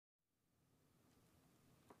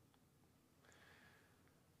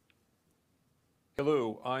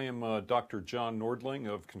Hello, I am Dr. John Nordling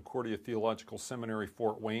of Concordia Theological Seminary,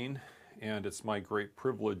 Fort Wayne, and it's my great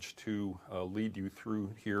privilege to lead you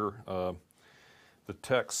through here the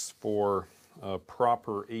text for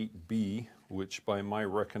Proper 8b, which by my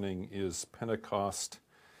reckoning is Pentecost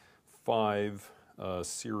 5,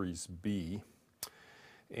 Series B.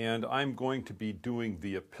 And I'm going to be doing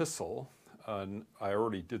the Epistle. I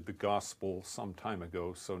already did the Gospel some time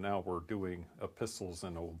ago, so now we're doing epistles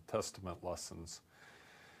and Old Testament lessons.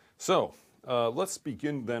 So let's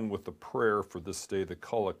begin then with the prayer for this day, the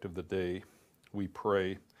collect of the day. We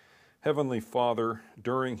pray, Heavenly Father,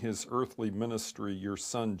 during his earthly ministry, your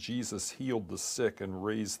Son Jesus healed the sick and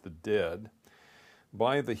raised the dead.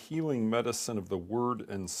 By the healing medicine of the Word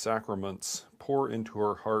and sacraments, pour into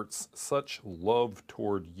our hearts such love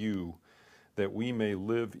toward you that we may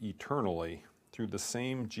live eternally through the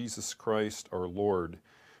same Jesus Christ our Lord,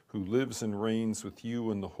 who lives and reigns with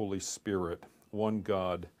you in the Holy Spirit, one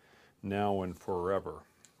God, now and forever.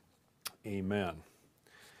 Amen.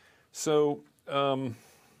 So,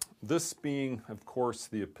 this being, of course,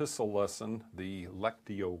 the epistle lesson, the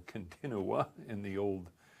Lectio Continua in the old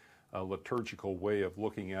liturgical way of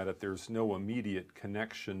looking at it, there's no immediate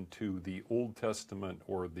connection to the Old Testament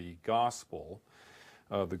or the Gospel.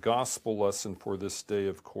 The Gospel lesson for this day,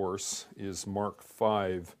 of course, is Mark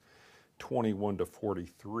 5, 21 to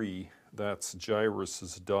 43. That's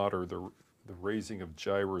Jairus' daughter, the raising of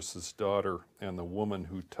Jairus' daughter and the woman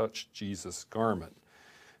who touched Jesus' garment.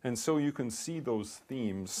 And so you can see those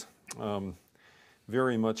themes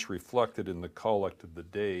very much reflected in the collect of the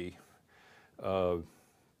day.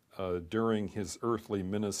 During his earthly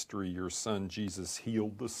ministry, your Son Jesus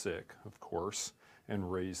healed the sick, of course,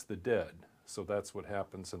 and raised the dead. So that's what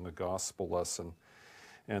happens in the Gospel lesson.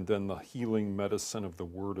 And then the healing medicine of the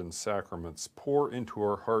Word and sacraments. Pour into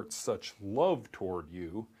our hearts such love toward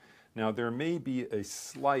you. Now, there may be a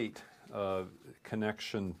slight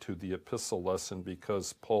connection to the epistle lesson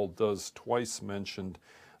because Paul does twice mention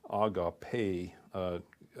agape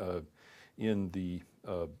in the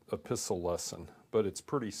epistle lesson, but it's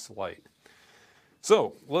pretty slight.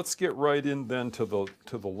 So let's get right in then to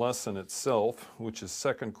the lesson itself, which is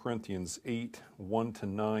 2 Corinthians 8, 1 to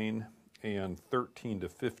 9 and 13 to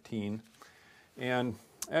 15. And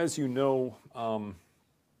as you know,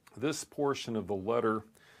 this portion of the letter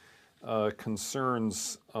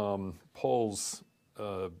concerns Paul's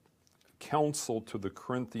counsel to the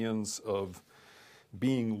Corinthians of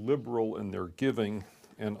being liberal in their giving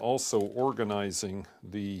and also organizing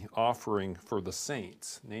the offering for the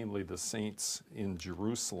saints, namely the saints in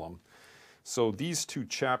Jerusalem. So these two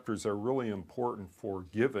chapters are really important for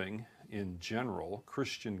giving in general,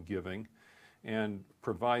 Christian giving, and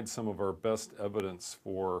provide some of our best evidence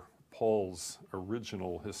for Paul's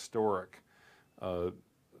original historic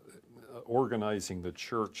organizing the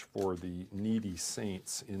church for the needy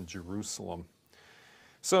saints in Jerusalem.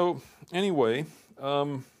 So anyway,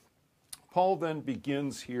 Paul then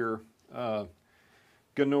begins here,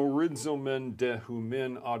 Gnorizomen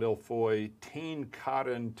dehumin adelphoi tain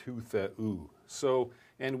karen tu theou. So,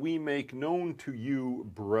 and we make known to you,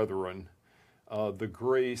 brethren, the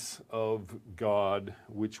grace of God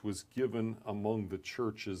which was given among the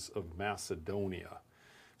churches of Macedonia.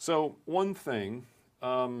 So one thing,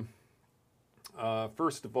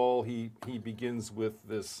 first of all, he begins with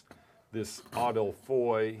this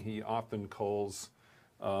adelphoi. He often calls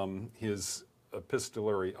his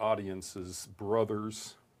epistolary audiences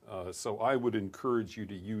brothers. So I would encourage you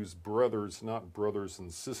to use brothers, not brothers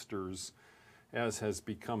and sisters, as has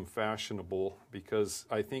become fashionable, because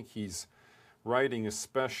I think he's writing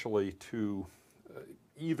especially to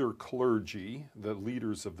either clergy, the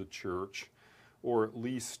leaders of the church, or at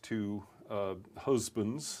least to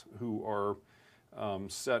husbands who are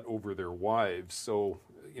set over their wives. So,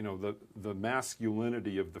 you know, the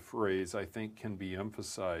masculinity of the phrase, I think, can be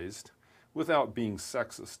emphasized without being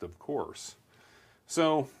sexist, of course.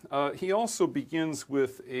 So he also begins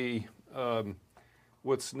with a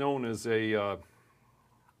what's known as a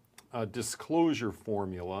disclosure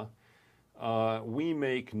formula. We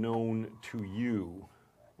make known to you,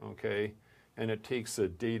 okay? And it takes a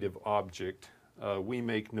dative object. We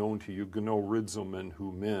make known to you, gnorizomen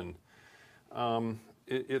humin.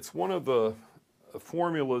 It's one of the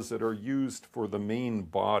formulas that are used for the main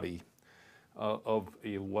body of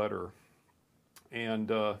a letter. And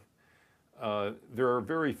there are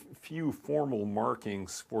very few formal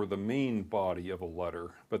markings for the main body of a letter,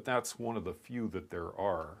 but that's one of the few that there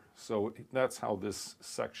are. So that's how this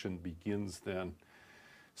section begins then.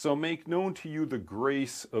 So make known to you the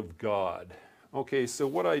grace of God. Okay, so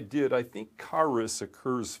what I did, I think charis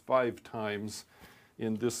occurs 5 times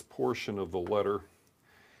in this portion of the letter.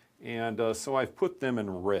 And so I've put them in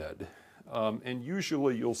red. And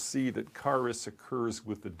usually you'll see that charis occurs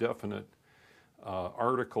with the definite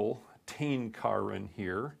article, tein charin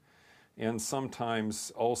here, and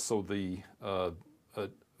sometimes also the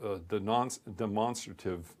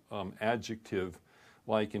demonstrative adjective,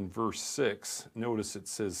 like in verse 6. Notice it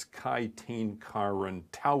says kai tein charin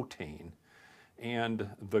tautein, and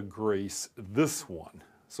the grace this one.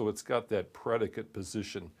 So it's got that predicate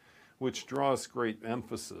position, which draws great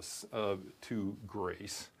emphasis to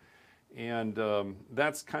grace. And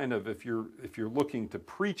that's kind of, if you're looking to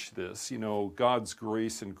preach this, God's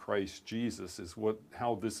grace in Christ Jesus is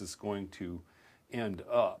how this is going to end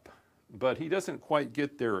up. But he doesn't quite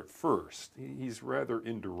get there at first. He's rather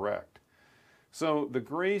indirect. So the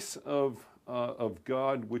grace of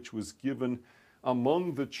God, which was given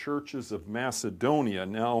among the churches of Macedonia.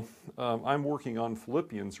 Now, I'm working on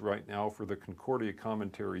Philippians right now for the Concordia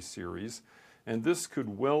Commentary series, and this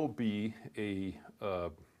could well be a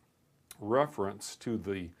reference to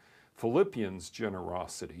the Philippians'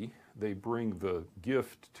 generosity. They bring the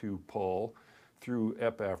gift to Paul through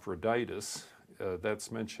Epaphroditus.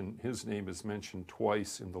 That's mentioned. His name is mentioned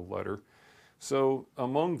twice in the letter. So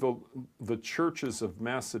among the churches of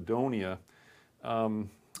Macedonia,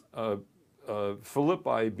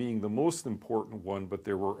 Philippi being the most important one, but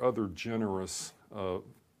there were other generous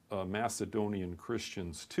Macedonian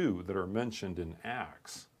Christians too that are mentioned in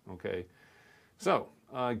Acts. Okay, so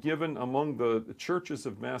given among the churches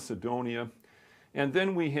of Macedonia, and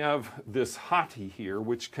then we have this hati here,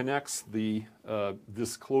 which connects the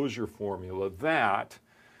disclosure formula that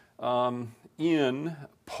in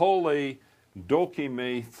pole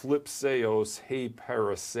dokime flipseos he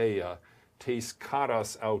paraseia tes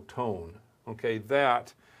karas auton. Okay,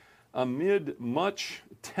 that amid much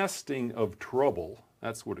testing of trouble,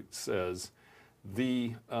 that's what it says,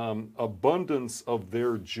 the abundance of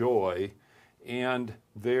their joy and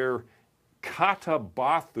their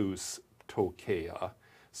katabathus tokea,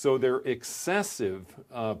 so their excessive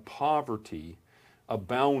poverty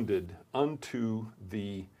abounded unto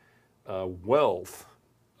the wealth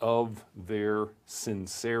of their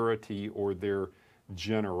sincerity or their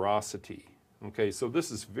generosity. Okay, so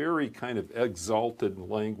this is very kind of exalted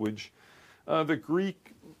language. The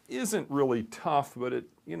Greek isn't really tough, but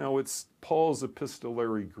it's Paul's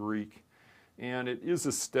epistolary Greek, and it is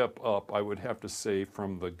a step up, I would have to say,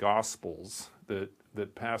 from the Gospels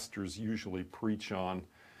that pastors usually preach on.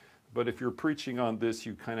 But if you're preaching on this,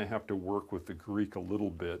 you kind of have to work with the Greek a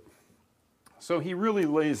little bit. So he really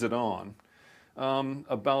lays it on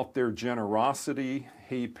about their generosity,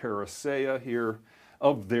 he paraseia here,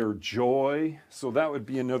 of their joy. So that would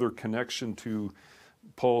be another connection to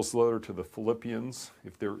Paul's letter to the Philippians,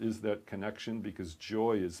 if there is that connection, because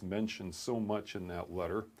joy is mentioned so much in that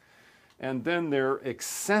letter. And then their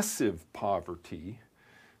excessive poverty.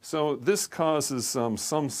 So this causes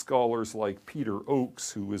some scholars like Peter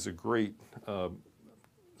Oakes, who is a great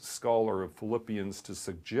scholar of Philippians, to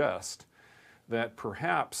suggest that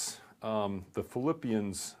perhaps the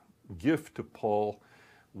Philippians' gift to Paul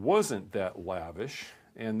wasn't that lavish,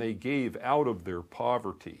 and they gave out of their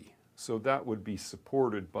poverty. So that would be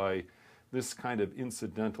supported by this kind of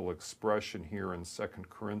incidental expression here in 2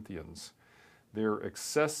 Corinthians. Their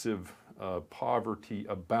excessive poverty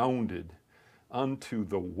abounded unto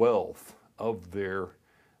the wealth of their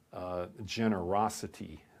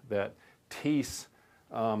generosity, that tes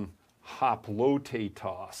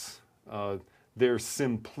haplotetos, their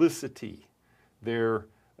simplicity, their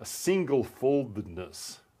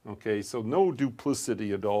single-foldedness. Okay, so no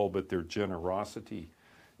duplicity at all, but their generosity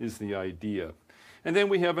is the idea. And then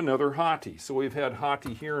we have another hati. So we've had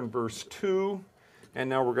hati here in verse 2, and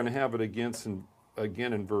now we're going to have it again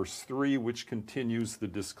in verse 3, which continues the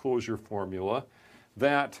disclosure formula,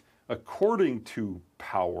 that according to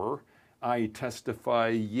power, I testify,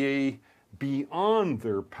 yea, beyond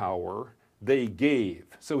their power, they gave.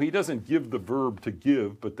 So he doesn't give the verb to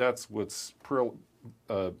give, but that's what's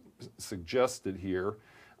suggested here,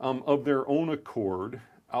 of their own accord,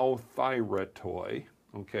 authyretoi,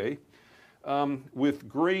 okay, with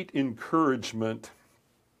great encouragement,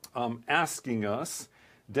 asking us,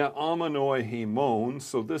 de amonoi hemon,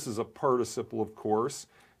 so this is a participle, of course,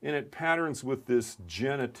 and it patterns with this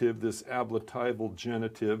genitive, this ablatival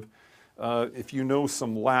genitive. If you know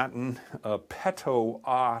some Latin, peto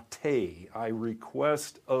a te, I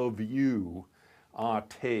request of you, a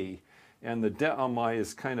te. And the deamai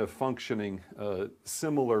is kind of functioning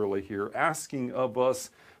similarly here, asking of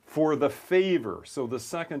us for the favor. So the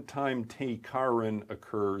second time te charin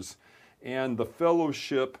occurs, and the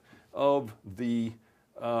fellowship of the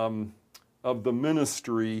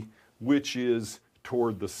ministry, which is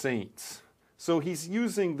toward the saints. So he's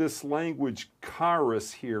using this language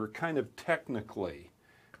charis here kind of technically,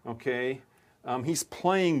 okay? He's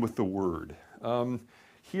playing with the word.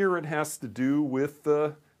 Here it has to do with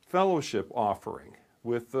the fellowship offering,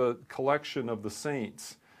 with the collection of the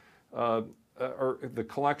saints, or the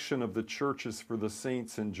collection of the churches for the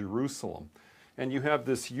saints in Jerusalem. And you have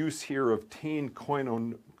this use here of tein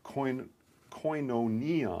koinonion,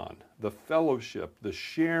 the fellowship, the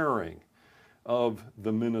sharing of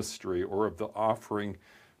the ministry or of the offering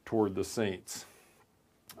toward the saints.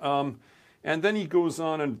 And then he goes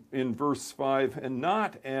on in verse 5, and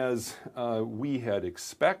not as we had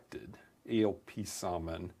expected,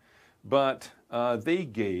 eilpisamen, but they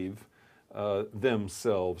gave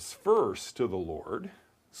themselves first to the Lord.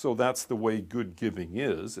 So that's the way good giving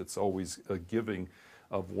is. It's always a giving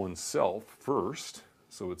of oneself first.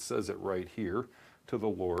 So it says it right here, to the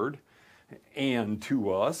Lord and to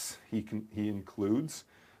us, he includes,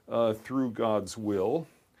 through God's will,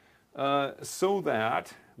 so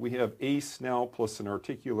that, we have ace now plus an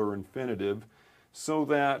articular infinitive, so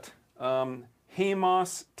that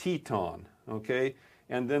hemos titon, okay?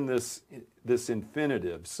 And then this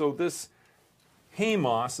infinitive. So this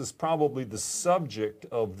hemos is probably the subject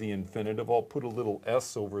of the infinitive. I'll put a little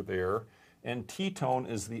s over there. And titon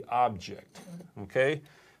is the object, okay?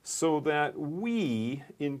 So that we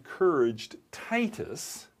encouraged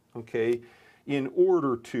Titus, okay, in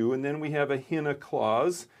order to, and then we have a hina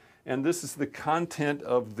clause, and this is the content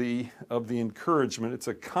of the encouragement. It's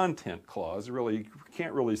a content clause, really, you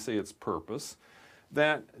can't really say its purpose,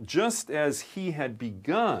 that just as he had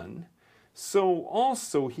begun, so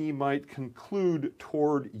also he might conclude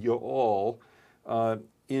toward you all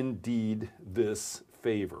indeed this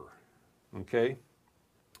favor. Okay?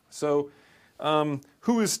 So,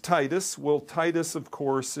 who is Titus? Well, Titus, of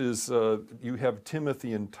course, is, you have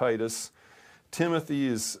Timothy and Titus. Timothy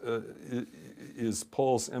is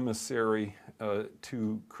Paul's emissary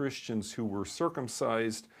to Christians who were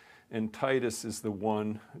circumcised, and Titus is the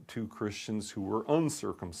one to Christians who were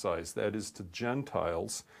uncircumcised, that is, to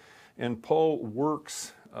Gentiles. And Paul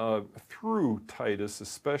works through Titus,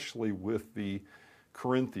 especially with the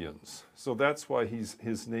Corinthians. So that's why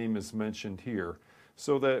his name is mentioned here.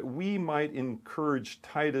 So that we might encourage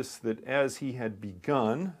Titus that as he had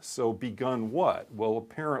begun, so begun what? Well,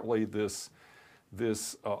 apparently this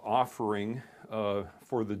offering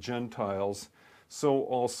for the Gentiles, so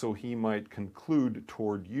also he might conclude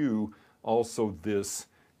toward you also this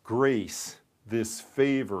grace, this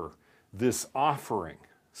favor, this offering.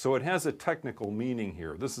 So it has a technical meaning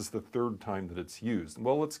here. This is the third time that it's used.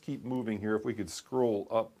 Well, let's keep moving here. If we could scroll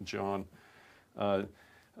up, John.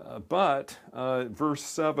 Verse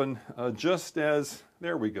 7, just as,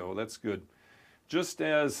 there we go, that's good. Just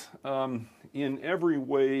as in every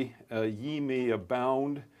way ye may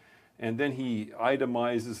abound, and then he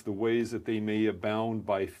itemizes the ways that they may abound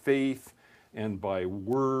by faith and by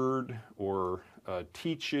word or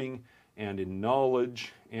teaching and in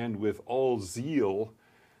knowledge and with all zeal.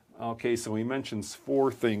 Okay, so he mentions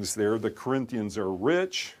four things there. The Corinthians are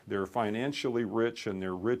rich, they're financially rich, and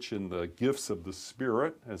they're rich in the gifts of the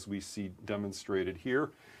Spirit, as we see demonstrated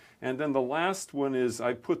here. And then the last one is,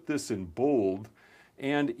 I put this in bold,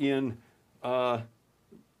 and in the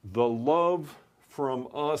love from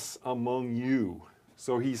us among you.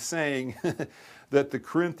 So he's saying that the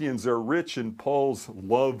Corinthians are rich in Paul's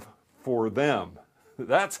love for them.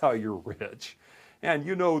 That's how you're rich. And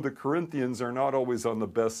you know the Corinthians are not always on the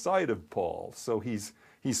best side of Paul, so he's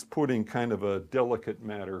putting kind of a delicate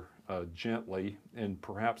matter gently and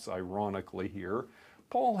perhaps ironically here.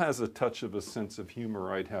 Paul has a touch of a sense of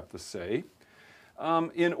humor, I'd have to say.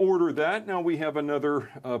 In order that, now we have another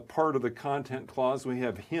part of the content clause. We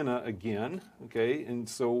have hina again, okay? And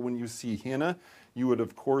so when you see hina, you would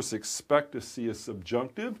of course expect to see a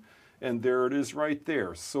subjunctive. And there it is right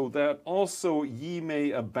there. So that also ye may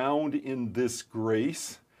abound in this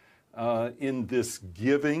grace, in this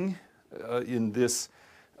giving, in this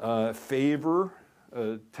favor,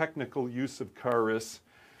 technical use of charis,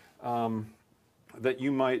 that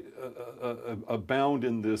you might abound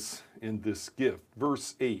in this gift.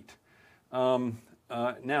 Verse 8.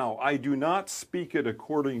 Now, I do not speak it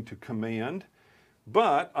according to command,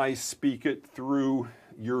 but I speak it through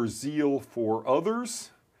your zeal for others,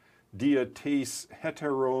 diates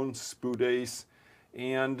heteron spudes,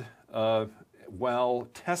 and while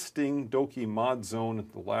testing dokimadzon,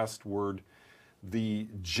 the last word, the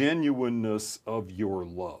genuineness of your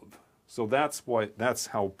love. So that's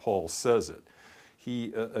how Paul says it.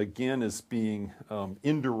 He again is being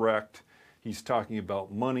indirect. He's talking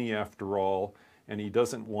about money after all, and he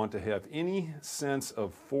doesn't want to have any sense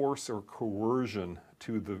of force or coercion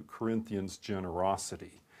to the Corinthians'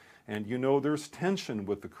 generosity. And you know there's tension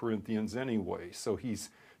with the Corinthians anyway, so he's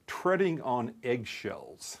treading on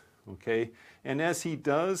eggshells, okay? And as he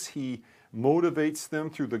does, he motivates them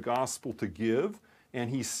through the gospel to give, and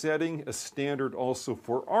he's setting a standard also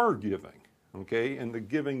for our giving, okay? And the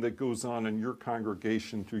giving that goes on in your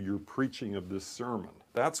congregation through your preaching of this sermon.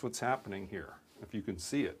 That's what's happening here, if you can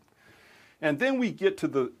see it. And then we get to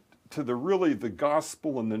the really the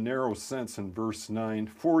gospel in the narrow sense in verse 9.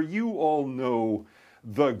 For you all know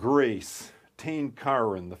the grace, tein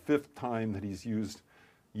karen, the fifth time that he's used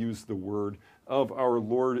the word, of our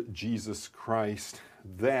Lord Jesus Christ,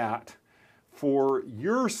 that for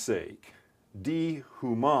your sake, di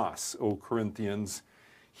humas, O Corinthians,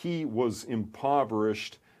 he was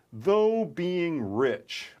impoverished, though being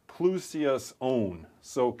rich, plusias own,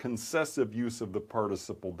 so concessive use of the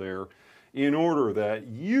participle there, in order that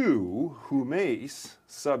you, humes,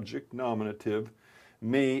 subject nominative,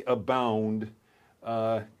 may abound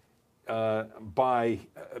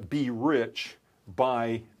be rich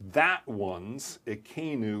by that one's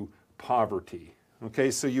ekenu poverty.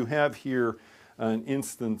 Okay, so you have here an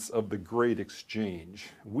instance of the great exchange.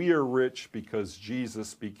 We are rich because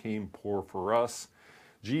Jesus became poor for us.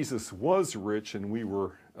 Jesus was rich and we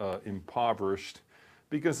were impoverished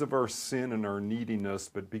because of our sin and our neediness,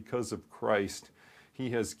 but because of Christ,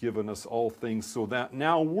 he has given us all things so that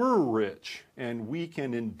now we're rich and we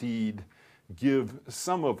can indeed give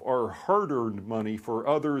some of our hard-earned money for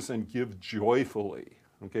others and give joyfully.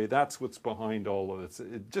 Okay, that's what's behind all of this.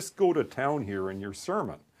 Just go to town here in your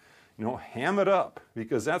sermon. You know, ham it up,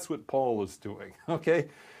 because that's what Paul is doing. Okay,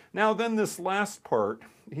 now then this last part,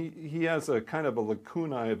 he has a kind of a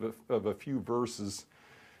lacuna of a few verses.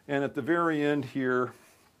 And at the very end here,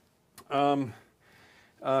 and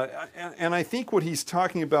I think what he's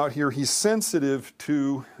talking about here, he's sensitive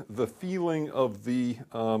to the feeling of the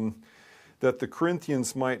that the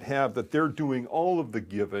Corinthians might have, that they're doing all of the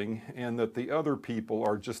giving and that the other people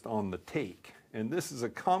are just on the take. And this is a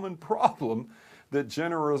common problem that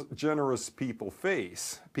generous people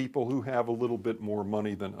face. People who have a little bit more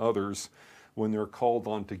money than others, when they're called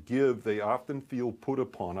on to give, they often feel put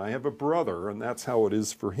upon. I have a brother, and that's how it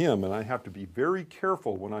is for him, and I have to be very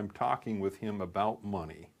careful when I'm talking with him about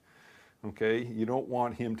money. Okay, you don't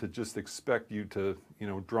want him to just expect you to,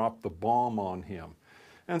 drop the bomb on him.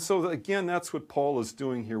 And so again, that's what Paul is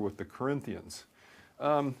doing here with the Corinthians.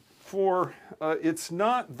 It's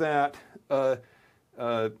not that,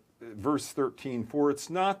 verse 13, for it's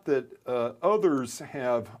not that others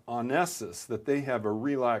have onesis, that they have a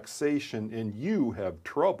relaxation and you have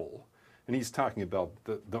trouble. And he's talking about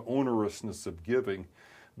the onerousness of giving,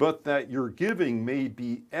 but that your giving may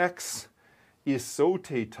be ex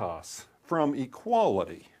isotetos, from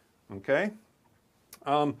equality. Okay?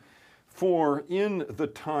 For in the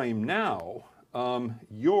time now,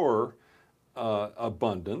 your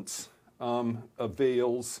abundance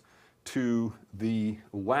avails to the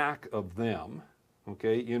lack of them,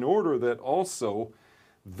 okay, in order that also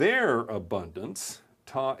their abundance,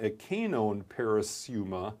 ta ekenon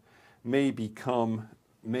perisuma, may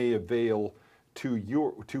avail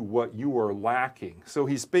to what you are lacking. So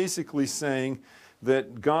he's basically saying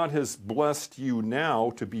that God has blessed you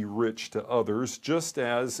now to be rich to others, just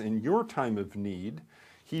as in your time of need,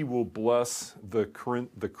 he will bless the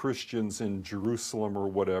Christians in Jerusalem or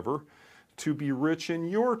whatever to be rich in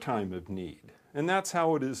your time of need. And that's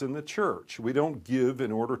how it is in the church. We don't give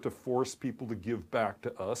in order to force people to give back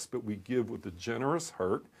to us, but we give with a generous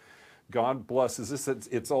heart. God blesses us.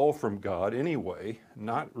 It's all from God anyway,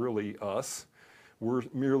 not really us. We're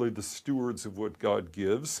merely the stewards of what God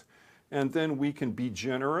gives. And then we can be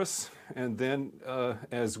generous, and then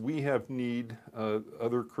as we have need,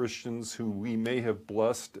 other Christians who we may have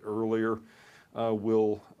blessed earlier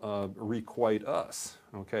will requite us,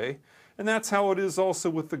 okay? And that's how it is also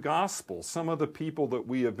with the gospel. Some of the people that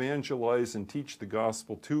we evangelize and teach the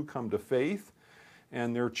gospel to come to faith,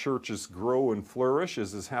 and their churches grow and flourish,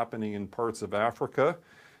 as is happening in parts of Africa,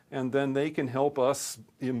 and then they can help us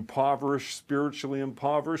spiritually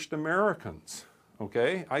impoverished Americans.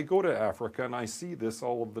 Okay, I go to Africa and I see this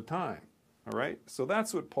all of the time, all right? So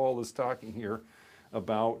that's what Paul is talking here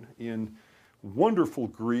about in wonderful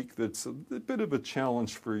Greek that's a bit of a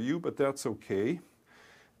challenge for you, but that's okay.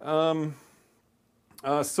 So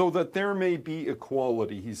that there may be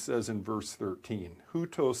equality, he says in verse 13,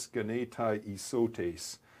 hutos genetai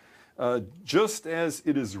isotes, just as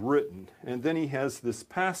it is written. And then he has this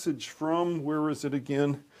passage from, where is it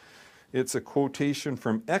again? It's a quotation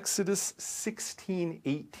from Exodus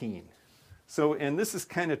 16:18. So, and this is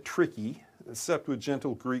kind of tricky.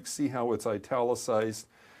 Septuagintal Greek, see how it's italicized,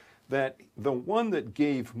 that the one that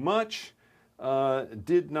gave much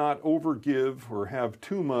did not overgive or have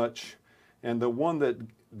too much, and the one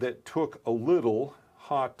that took a little,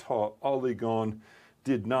 hata oligon,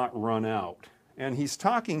 did not run out. And he's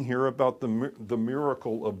talking here about the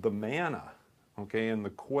miracle of the manna, okay, and the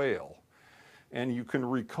quail. And you can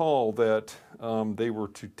recall that they were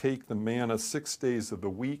to take the manna 6 days of the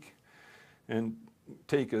week and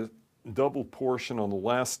take a double portion on the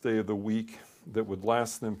last day of the week that would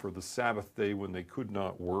last them for the Sabbath day when they could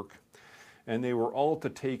not work. And they were all to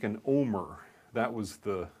take an omer. That was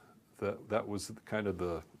kind of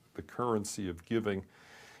the currency of giving.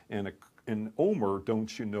 And an omer,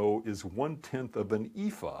 don't you know, is 1/10 of an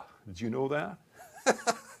ephah. Did you know that?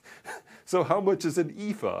 So how much is an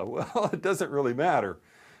ephah? Well, it doesn't really matter.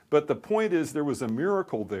 But the point is there was a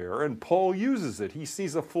miracle there, and Paul uses it. He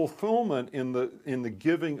sees a fulfillment in the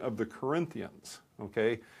giving of the Corinthians,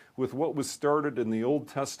 okay, with what was started in the Old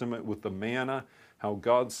Testament with the manna, how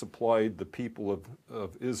God supplied the people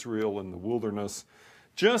of Israel in the wilderness,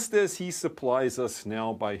 just as he supplies us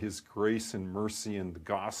now by his grace and mercy and the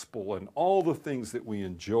gospel and all the things that we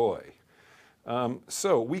enjoy.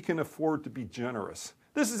 So we can afford to be generous.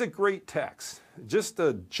 This is a great text. Just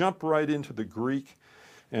jump right into the Greek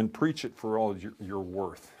and preach it for all your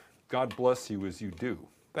worth. God bless you as you do.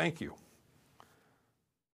 Thank you.